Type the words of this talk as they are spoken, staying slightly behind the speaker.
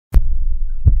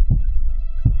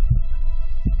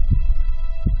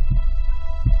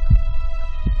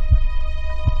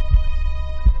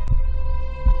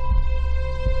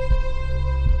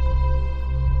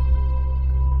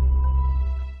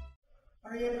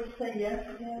to say yes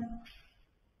again?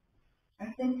 I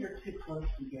think they're too close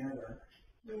together.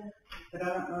 Yeah. But I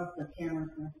don't know if the camera's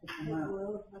going to pick them up. It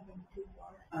will, it's nothing too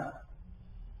far. Oh.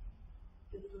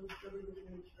 This one's still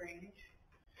within range.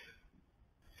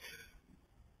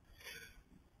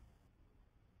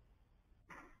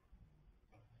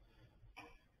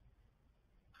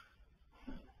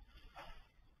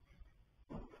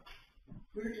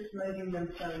 We're just moving them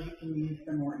so you can use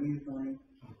them more easily.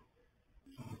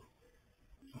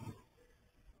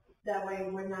 That way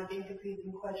we're not getting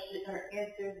confusing questions or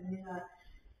answers and you're not,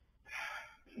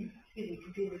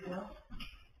 confused as well.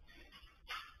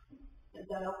 Is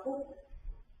that helpful?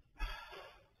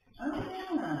 Oh,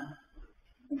 yeah.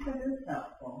 I think that is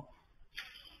helpful.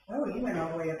 Oh, you went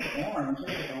all the way up to orange.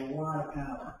 This is a lot of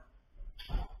power.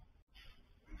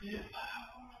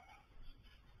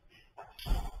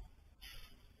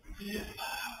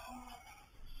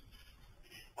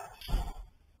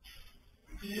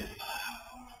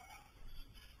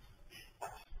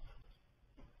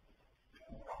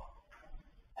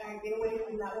 Alright, get away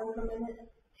from that one for a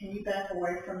minute. Can you back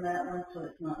away from that one so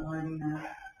it's not lighting up?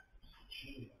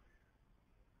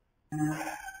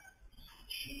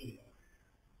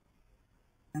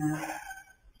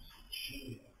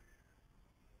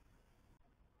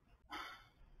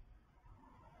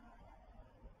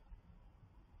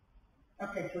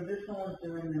 Okay, so this one was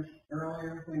doing this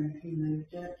earlier when he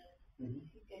moved it. Give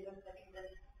us a second then.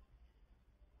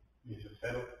 You just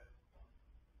settle.